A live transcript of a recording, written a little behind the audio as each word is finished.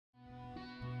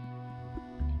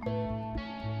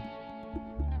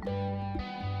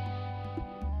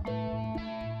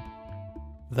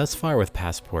Thus far with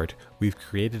Passport, we've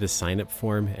created a sign-up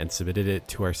form and submitted it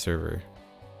to our server.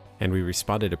 And we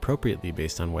responded appropriately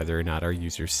based on whether or not our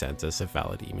user sends us a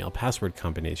valid email password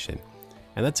combination.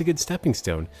 And that's a good stepping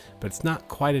stone, but it's not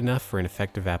quite enough for an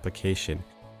effective application.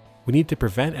 We need to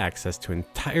prevent access to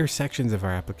entire sections of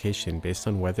our application based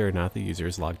on whether or not the user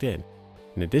is logged in.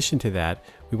 In addition to that,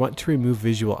 we want to remove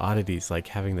visual oddities like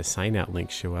having the sign out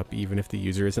link show up even if the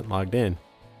user isn't logged in.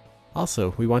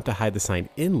 Also, we want to hide the sign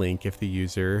in link if the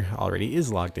user already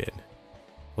is logged in.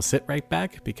 We'll sit right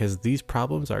back because these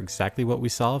problems are exactly what we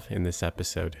solve in this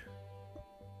episode.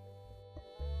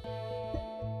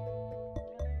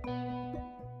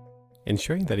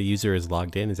 Ensuring that a user is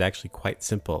logged in is actually quite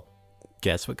simple.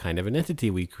 Guess what kind of an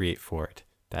entity we create for it?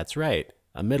 That's right,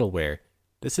 a middleware.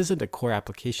 This isn't a core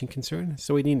application concern,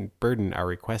 so we needn't burden our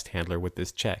request handler with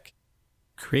this check.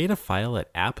 Create a file at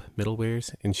app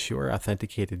middlewares ensure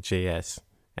authenticated.js,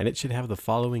 and it should have the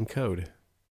following code.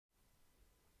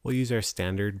 We'll use our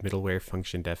standard middleware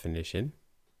function definition.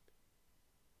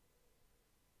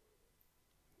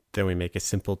 Then we make a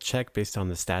simple check based on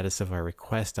the status of our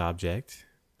request object,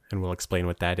 and we'll explain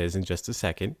what that is in just a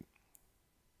second.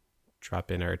 Drop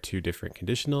in our two different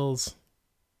conditionals.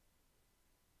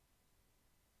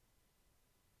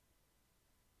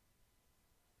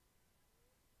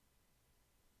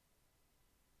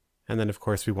 And then of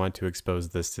course we want to expose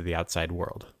this to the outside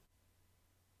world.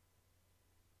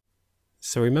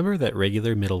 So remember that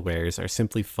regular middlewares are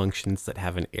simply functions that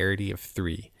have an arity of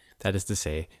 3. That is to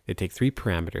say, they take 3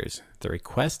 parameters: the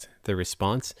request, the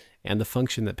response, and the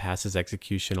function that passes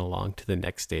execution along to the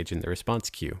next stage in the response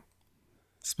queue.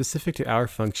 Specific to our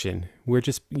function, we're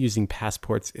just using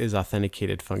Passport's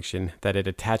isAuthenticated function that it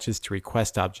attaches to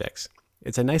request objects.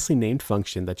 It's a nicely named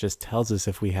function that just tells us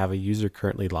if we have a user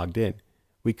currently logged in.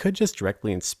 We could just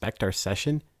directly inspect our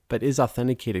session, but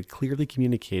isAuthenticated clearly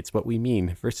communicates what we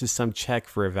mean versus some check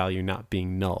for a value not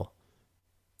being null.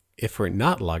 If we're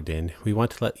not logged in, we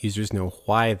want to let users know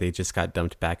why they just got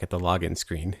dumped back at the login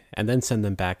screen, and then send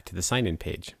them back to the sign-in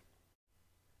page.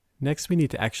 Next, we need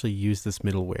to actually use this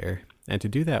middleware, and to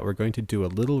do that, we're going to do a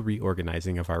little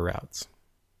reorganizing of our routes.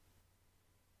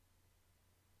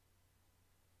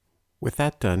 With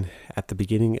that done, at the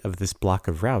beginning of this block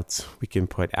of routes, we can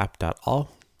put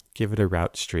app.all, give it a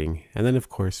route string, and then of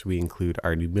course we include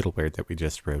our new middleware that we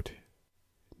just wrote.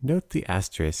 Note the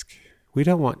asterisk. We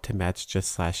don't want to match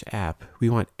just /app. We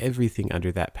want everything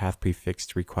under that path prefix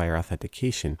to require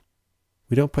authentication.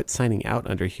 We don't put signing out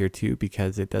under here too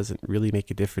because it doesn't really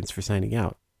make a difference for signing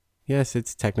out. Yes,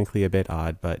 it's technically a bit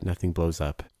odd, but nothing blows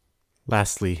up.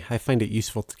 Lastly, I find it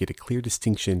useful to get a clear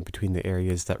distinction between the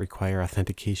areas that require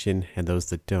authentication and those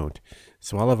that don't.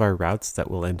 So all of our routes that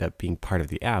will end up being part of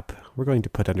the app, we're going to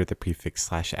put under the prefix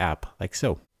 /app, like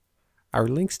so. Our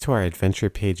links to our adventure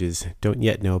pages don't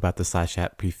yet know about the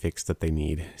 /app prefix that they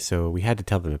need, so we had to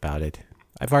tell them about it.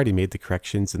 I've already made the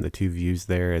corrections in the 2 views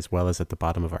there as well as at the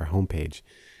bottom of our homepage.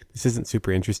 This isn't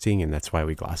super interesting and that's why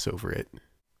we gloss over it.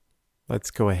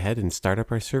 Let's go ahead and start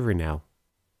up our server now.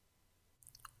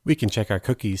 We can check our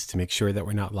cookies to make sure that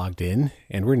we're not logged in,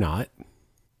 and we're not.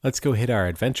 Let's go hit our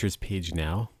adventures page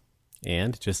now,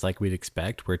 and just like we'd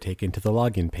expect, we're taken to the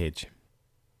login page.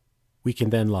 We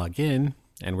can then log in,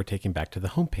 and we're taken back to the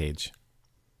home page.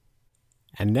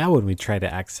 And now when we try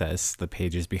to access the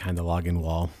pages behind the login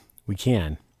wall, we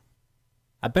can.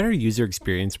 A better user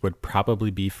experience would probably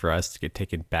be for us to get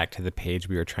taken back to the page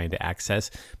we were trying to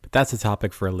access, but that's a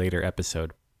topic for a later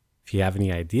episode. If you have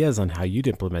any ideas on how you'd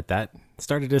implement that,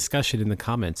 start a discussion in the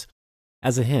comments.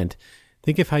 As a hint,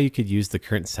 think of how you could use the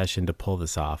current session to pull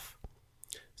this off.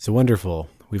 So wonderful,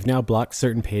 we've now blocked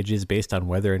certain pages based on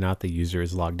whether or not the user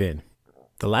is logged in.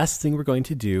 The last thing we're going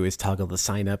to do is toggle the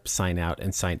sign up, sign out,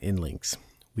 and sign in links.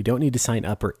 We don't need to sign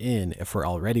up or in if we're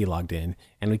already logged in,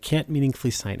 and we can't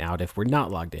meaningfully sign out if we're not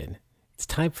logged in. It's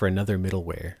time for another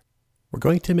middleware. We're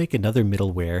going to make another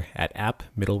middleware at app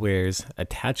middlewares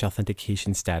attach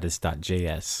authentication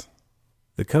status.js.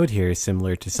 The code here is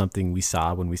similar to something we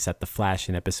saw when we set the flash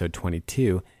in episode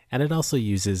 22, and it also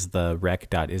uses the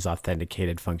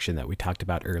rec.isAuthenticated function that we talked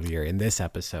about earlier in this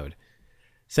episode.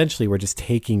 Essentially, we're just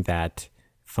taking that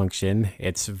function,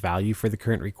 its value for the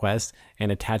current request,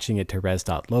 and attaching it to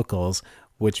res.locals,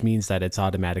 which means that it's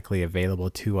automatically available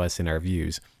to us in our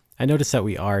views. I notice that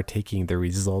we are taking the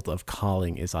result of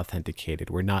calling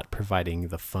isAuthenticated. We're not providing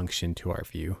the function to our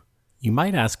view. You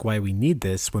might ask why we need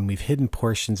this when we've hidden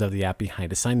portions of the app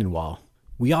behind a sign-in wall.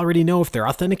 We already know if they're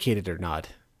authenticated or not.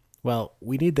 Well,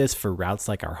 we need this for routes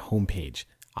like our home page.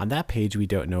 On that page, we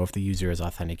don't know if the user is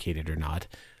authenticated or not.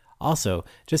 Also,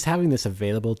 just having this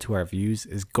available to our views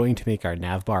is going to make our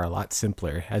navbar a lot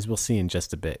simpler, as we'll see in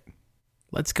just a bit.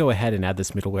 Let's go ahead and add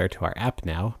this middleware to our app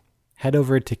now. Head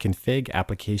over to config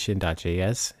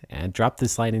application.js and drop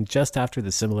this line in just after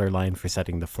the similar line for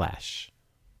setting the flash.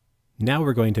 Now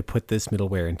we're going to put this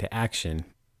middleware into action.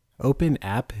 Open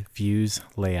app, views,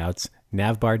 layouts,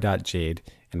 navbar.jade,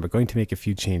 and we're going to make a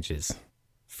few changes.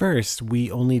 First, we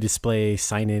only display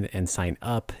sign in and sign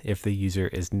up if the user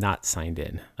is not signed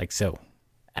in, like so.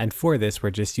 And for this,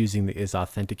 we're just using the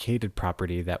isAuthenticated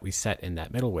property that we set in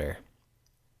that middleware.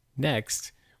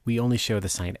 Next, we only show the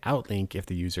sign out link if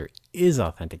the user is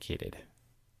authenticated.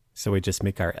 So we just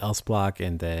make our else block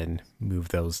and then move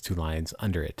those two lines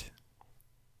under it.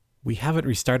 We haven't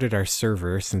restarted our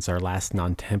server since our last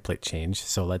non-template change,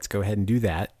 so let's go ahead and do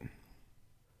that.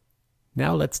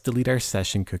 Now let's delete our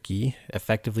session cookie,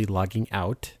 effectively logging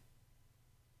out.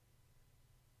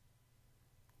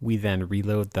 We then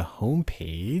reload the home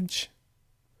page.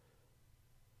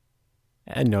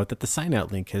 And note that the sign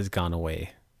out link has gone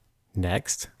away.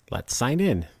 Next, let's sign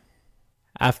in.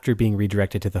 After being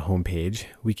redirected to the home page,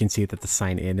 we can see that the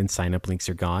sign in and sign up links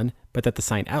are gone, but that the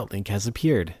sign out link has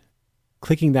appeared.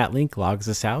 Clicking that link logs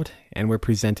us out, and we're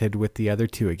presented with the other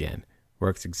two again.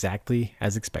 Works exactly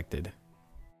as expected.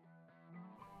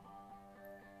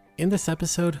 In this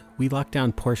episode, we lock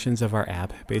down portions of our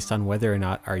app based on whether or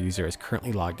not our user is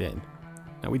currently logged in.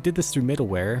 Now we did this through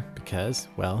middleware because,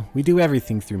 well, we do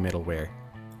everything through middleware.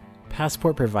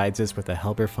 Passport provides us with a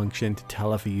helper function to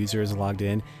tell if a user is logged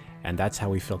in, and that's how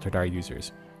we filtered our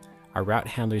users. Our route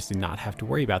handlers do not have to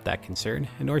worry about that concern,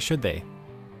 and nor should they.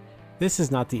 This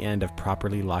is not the end of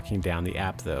properly locking down the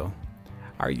app though.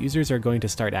 Our users are going to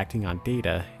start acting on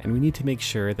data, and we need to make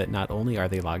sure that not only are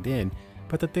they logged in,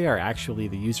 but that they are actually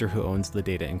the user who owns the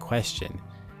data in question.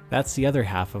 That's the other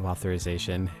half of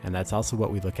authorization, and that's also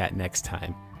what we look at next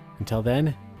time. Until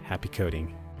then, happy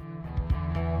coding.